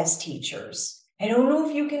as teachers. I don't know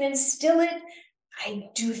if you can instill it. I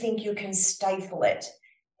do think you can stifle it.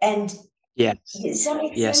 And yes, does that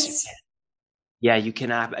make sense? Yeah, you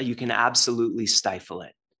can absolutely stifle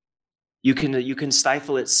it. You can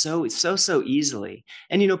stifle it so easily.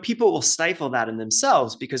 And people will stifle that in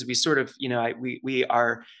themselves because we sort of, we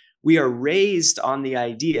are raised on the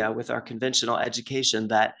idea with our conventional education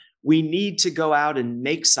that we need to go out and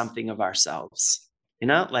make something of ourselves.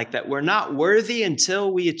 Like that we're not worthy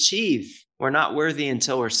until we achieve. We're not worthy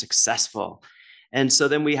until we're successful. And so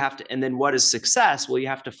then we have to, and then what is success? Well, you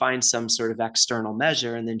have to find some sort of external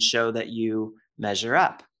measure and then show that you measure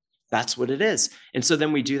up. That's what it is. And so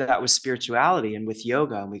then we do that with spirituality and with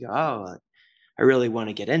yoga, and we go, oh, I really want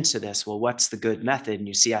to get into this. Well, what's the good method? And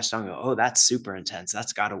you see Ashtanga, oh, that's super intense.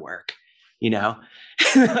 That's got to work,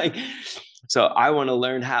 like, so I want to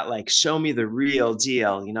learn how, like, show me the real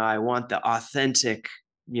deal. I want the authentic,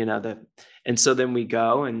 and so then we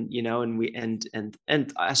go and,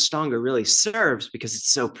 and Ashtanga really serves because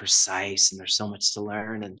it's so precise and there's so much to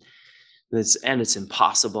learn, and it's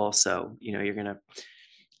impossible. So, you're going to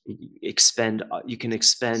you can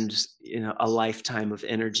expend a lifetime of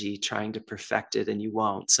energy trying to perfect it, and you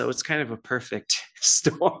won't. So it's kind of a perfect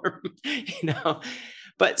storm.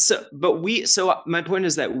 So my point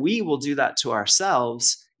is that we will do that to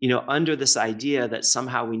ourselves, under this idea that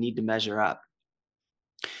somehow we need to measure up.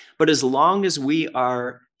 But as long as we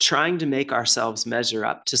are trying to make ourselves measure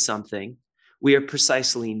up to something, we are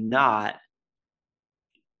precisely not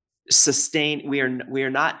we are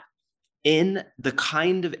not in the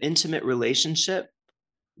kind of intimate relationship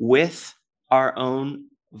with our own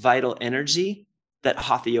vital energy that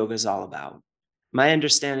Hatha Yoga is all about. My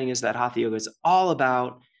understanding is that Hatha Yoga is all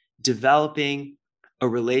about developing a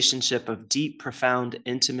relationship of deep, profound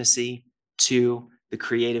intimacy to the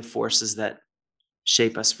creative forces that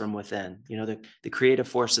shape us from within, the creative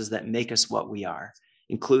forces that make us what we are,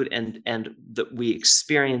 and that we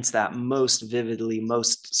experience that most vividly,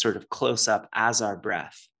 most sort of close up as our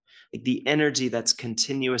breath. Like the energy that's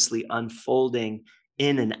continuously unfolding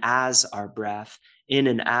in and as our breath, in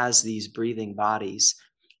and as these breathing bodies,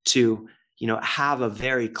 to have a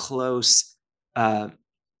very close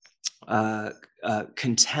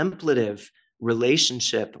contemplative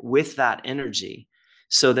relationship with that energy,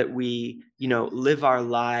 so that we live our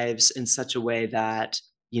lives in such a way that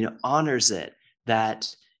honors it,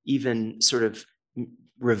 that even sort of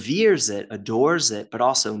reveres it, adores it, but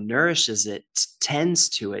also nourishes it, tends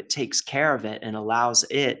to it, takes care of it, and allows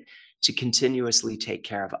it to continuously take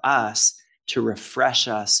care of us, to refresh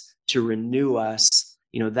us, to renew us.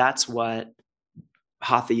 That's what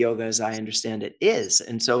Hatha Yoga, as I understand it, is.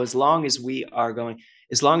 And so as long as we are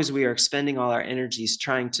expending all our energies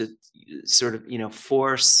trying to sort of,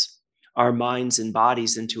 force our minds and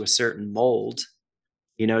bodies into a certain mold,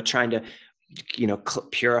 trying to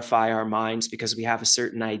purify our minds because we have a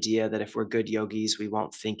certain idea that if we're good yogis, we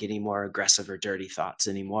won't think any more aggressive or dirty thoughts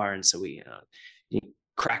anymore. And so we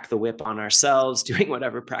crack the whip on ourselves, doing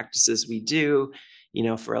whatever practices we do,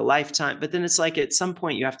 for a lifetime. But then it's like at some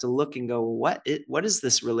point you have to look and go, what is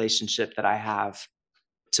this relationship that I have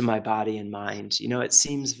to my body and mind? It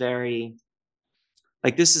seems very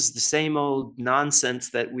Like, this is the same old nonsense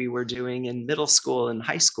that we were doing in middle school and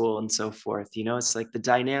high school and so forth. It's like the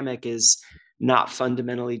dynamic is not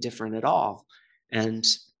fundamentally different at all. And,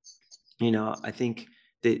 I think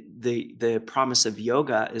the promise of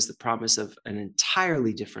yoga is the promise of an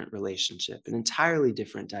entirely different relationship, an entirely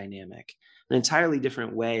different dynamic, an entirely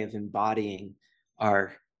different way of embodying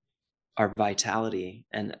our vitality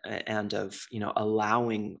and of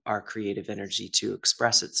allowing our creative energy to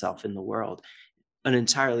express itself in the world, an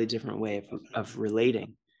entirely different way of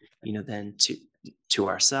relating than to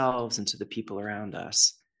ourselves and to the people around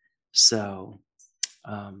us. So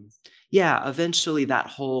yeah, eventually that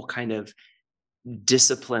whole kind of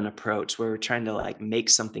discipline approach where we're trying to like make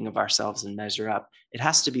something of ourselves and measure up, it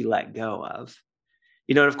has to be let go of.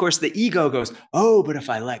 And of course, the ego goes, oh, but if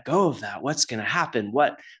I let go of that, what's going to happen?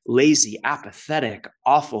 What lazy, apathetic,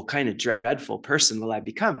 awful, kind of dreadful person will I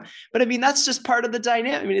become? But I mean, that's just part of the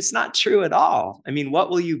dynamic. I mean, it's not true at all. I mean, what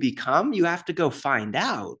will you become? You have to go find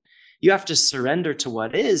out. You have to surrender to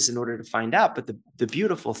what is in order to find out. But the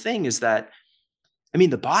beautiful thing is that, I mean,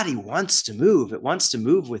 the body wants to move. It wants to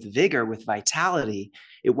move with vigor, with vitality.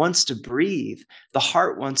 It wants to breathe. The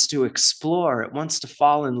heart wants to explore. It wants to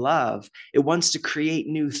fall in love. It wants to create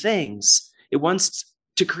new things. It wants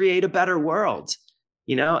to create a better world,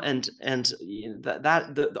 and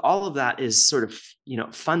all of that is sort of,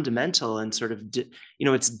 fundamental and sort of,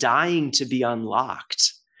 it's dying to be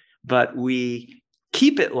unlocked, but we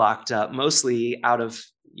keep it locked up mostly out of,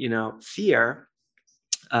 fear,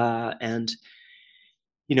 and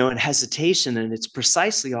and hesitation. And it's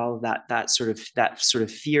precisely all of that sort of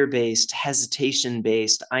fear-based,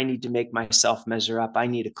 hesitation-based, I need to make myself measure up. I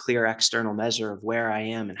need a clear external measure of where I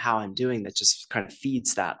am and how I'm doing, that just kind of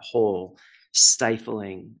feeds that whole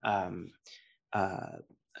stifling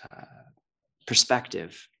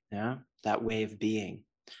perspective, that way of being.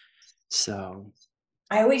 So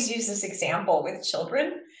I always use this example with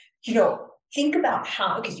children. Think about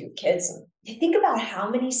how, because you have kids, and think about how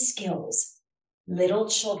many skills little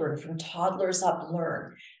children from toddlers up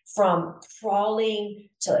learn, from crawling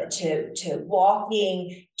to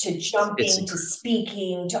walking, to jumping, to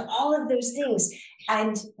speaking, to all of those things.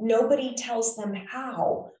 And nobody tells them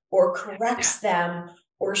how or corrects them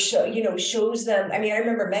or shows them. I mean, I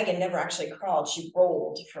remember Megan never actually crawled. She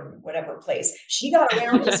rolled from whatever place. She got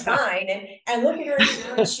around just fine. And look at her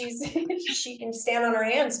now, she can stand on her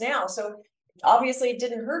hands now. So obviously it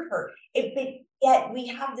didn't hurt her. Yet we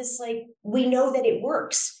have this, like, we know that it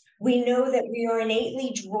works. We know that we are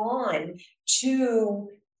innately drawn to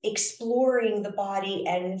exploring the body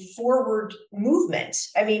and forward movement.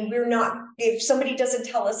 I mean, we're not, if somebody doesn't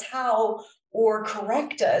tell us how or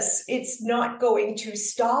correct us, it's not going to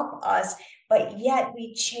stop us. But yet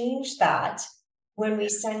we change that when we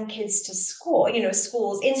send kids to school.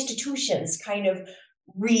 Schools, institutions kind of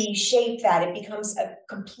reshape that. It becomes a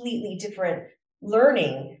completely different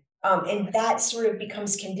learning. And that sort of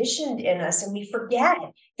becomes conditioned in us, and we forget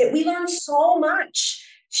that we learn so much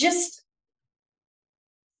just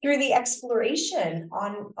through the exploration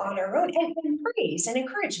on our own, and praise and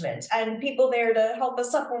encouragement and people there to help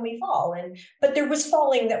us up when we fall. But there was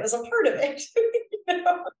falling that was a part of it.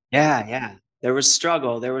 Yeah. There was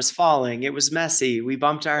struggle, there was falling, it was messy. We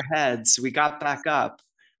bumped our heads, we got back up.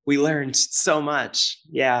 We learned so much.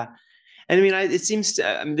 Yeah. And I mean, it seems to,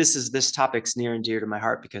 I mean, this topic's near and dear to my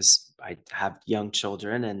heart because I have young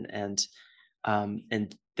children, and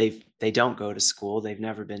they don't go to school. They've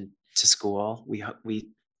never been to school. We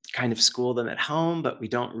kind of school them at home, but we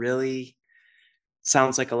don't really.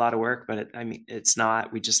 Sounds like a lot of work, but it's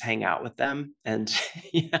not. We just hang out with them and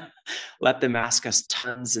let them ask us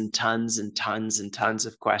tons and tons and tons and tons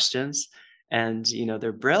of questions. And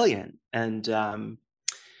they're brilliant. And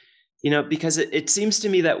because it seems to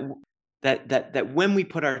me that when we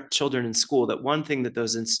put our children in school, that one thing that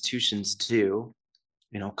those institutions do,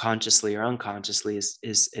 consciously or unconsciously, is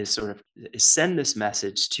send this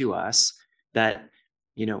message to us that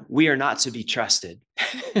we are not to be trusted.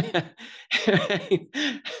 That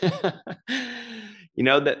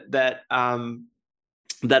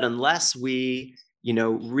unless we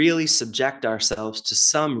really subject ourselves to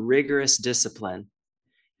some rigorous discipline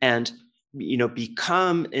and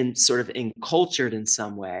become encultured in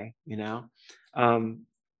some way,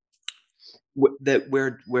 that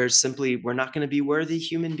we're not going to be worthy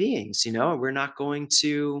human beings. We're going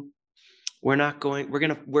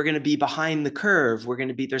to be behind the curve.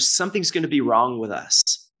 Something's going to be wrong with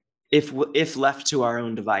us if left to our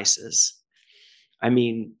own devices. I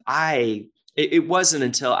mean, it wasn't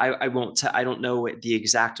until I don't know the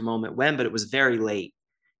exact moment when, but it was very late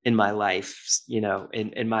in my life,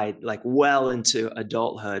 in my well into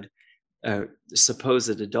adulthood,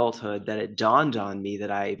 supposed adulthood that it dawned on me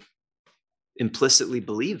that I implicitly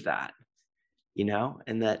believe that,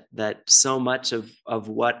 and that so much of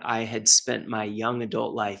what I had spent my young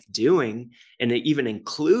adult life doing, and even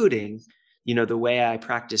including, the way I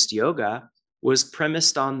practiced yoga, was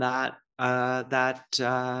premised on that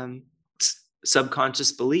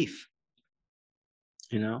subconscious belief.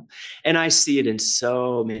 And I see it in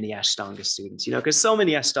so many Ashtanga students, because so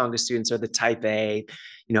many Ashtanga students are the type A,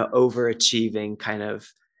 overachieving kind of,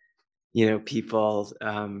 people,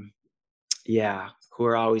 who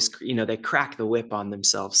are always, they crack the whip on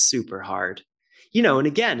themselves super hard, and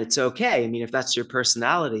again, it's okay. I mean, if that's your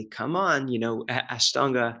personality, come on,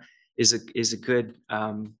 Ashtanga is a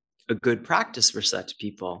good practice for such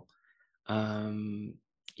people. But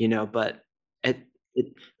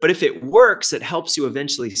if it works, it helps you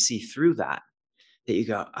eventually see through that you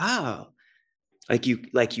go, oh, like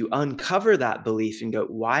you uncover that belief and go,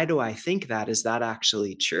 why do I think that? Is that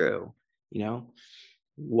actually true?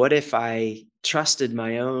 What if I trusted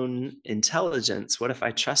my own intelligence? What if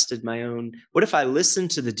I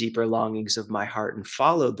listened to the deeper longings of my heart and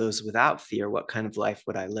followed those without fear? What kind of life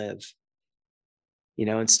would I live?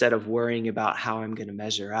 Instead of worrying about how I'm going to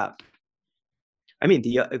measure up. I mean,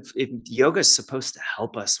 if yoga is supposed to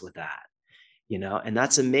help us with that, and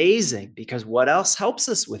that's amazing, because what else helps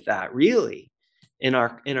us with that, really, in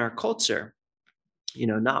our culture?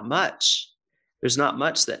 Not much. There's not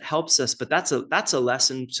much that helps us, but that's a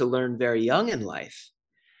lesson to learn very young in life.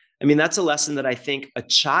 I mean, that's a lesson that I think a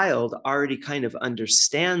child already kind of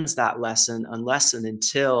understands that lesson, unless and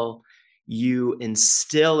until you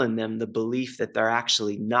instill in them the belief that they're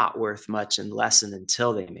actually not worth much, unless and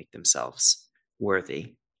until they make themselves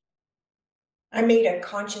worthy. I made a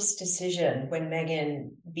conscious decision when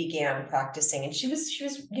Megan began practicing, and she was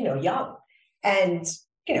young, and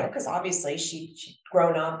because obviously she'd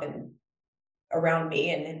grown up and around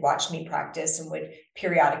me and had watched me practice and would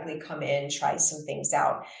periodically come in, try some things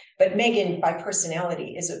out. But Megan, by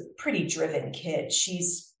personality, is a pretty driven kid.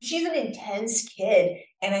 She's an intense kid,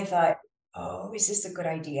 and I thought, oh, is this a good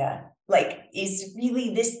idea? Like, is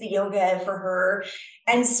really this the yoga for her?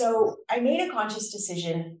 And so I made a conscious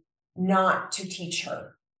decision not to teach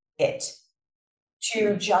her it,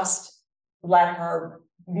 to just let her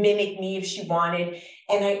mimic me if she wanted.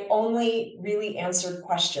 And I only really answered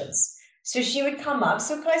questions. So she would come up.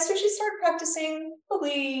 So she started practicing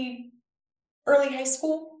probably early high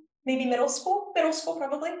school, maybe middle school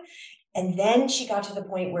probably. And then she got to the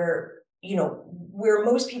point where, where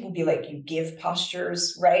most people be like, you give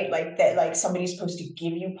postures, right? Like that, like somebody's supposed to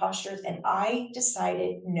give you postures. And I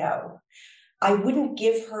decided, no, I wouldn't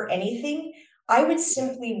give her anything. I would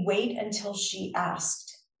simply wait until she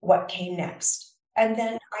asked what came next. And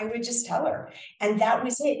then I would just tell her. And that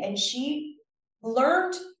was it. And she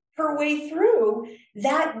learned her way through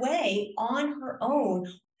that way on her own.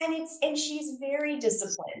 And she's very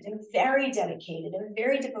disciplined and very dedicated and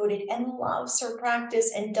very devoted and loves her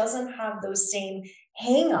practice and doesn't have those same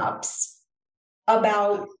hang-ups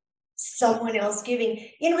about someone else giving.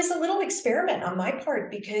 It was a little experiment on my part,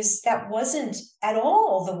 because that wasn't at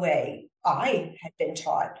all the way I had been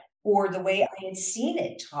taught or the way I had seen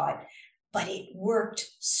it taught. But it worked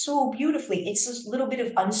so beautifully. It's a little bit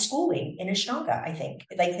of unschooling in Ashtanga, I think.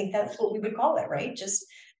 I think that's what we would call it, right? Just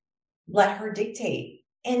let her dictate.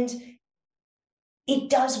 And it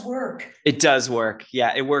does work. It does work.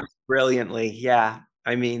 Yeah, it works brilliantly. Yeah.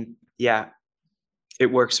 I mean, yeah, it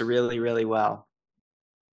works really, really well.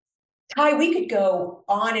 Ty, we could go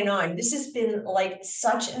on and on. This has been like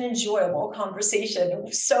such an enjoyable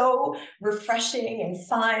conversation. So refreshing and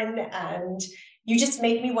fun. And you just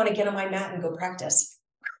make me want to get on my mat and go practice.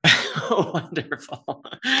 Wonderful.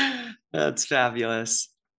 That's fabulous.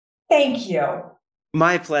 Thank you.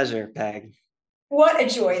 My pleasure, Peg. What a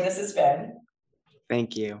joy this has been.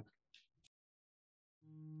 Thank you.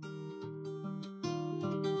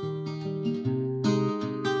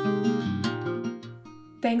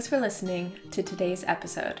 Thanks for listening to today's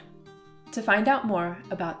episode. To find out more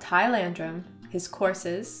about Ty Landrum, his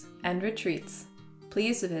courses, and retreats,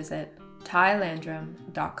 please visit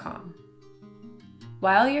tylandrum.com.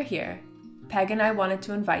 While you're here, Peg and I wanted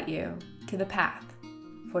to invite you to The Path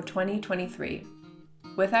for 2023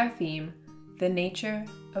 with our theme, The Nature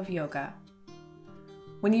of Yoga.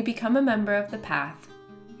 When you become a member of The Path,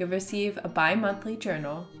 you'll receive a bi-monthly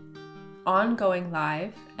journal, ongoing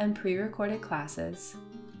live and pre-recorded classes,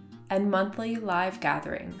 and monthly live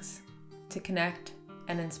gatherings to connect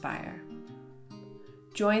and inspire.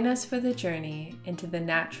 Join us for the journey into the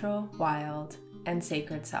natural, wild, and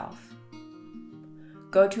sacred self.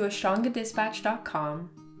 Go to AshtangAdispatch.com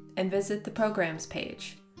and visit the programs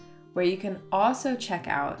page, where you can also check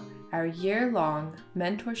out our year-long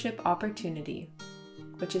mentorship opportunity,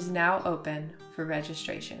 which is now open for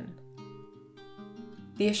registration.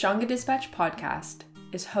 The Ashtanga Dispatch podcast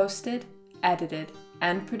is hosted, edited,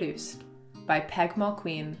 and produced by Peg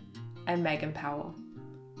Mulqueen and Megan Powell.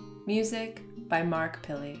 Music by Mark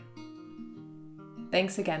Pilley.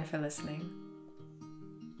 Thanks again for listening.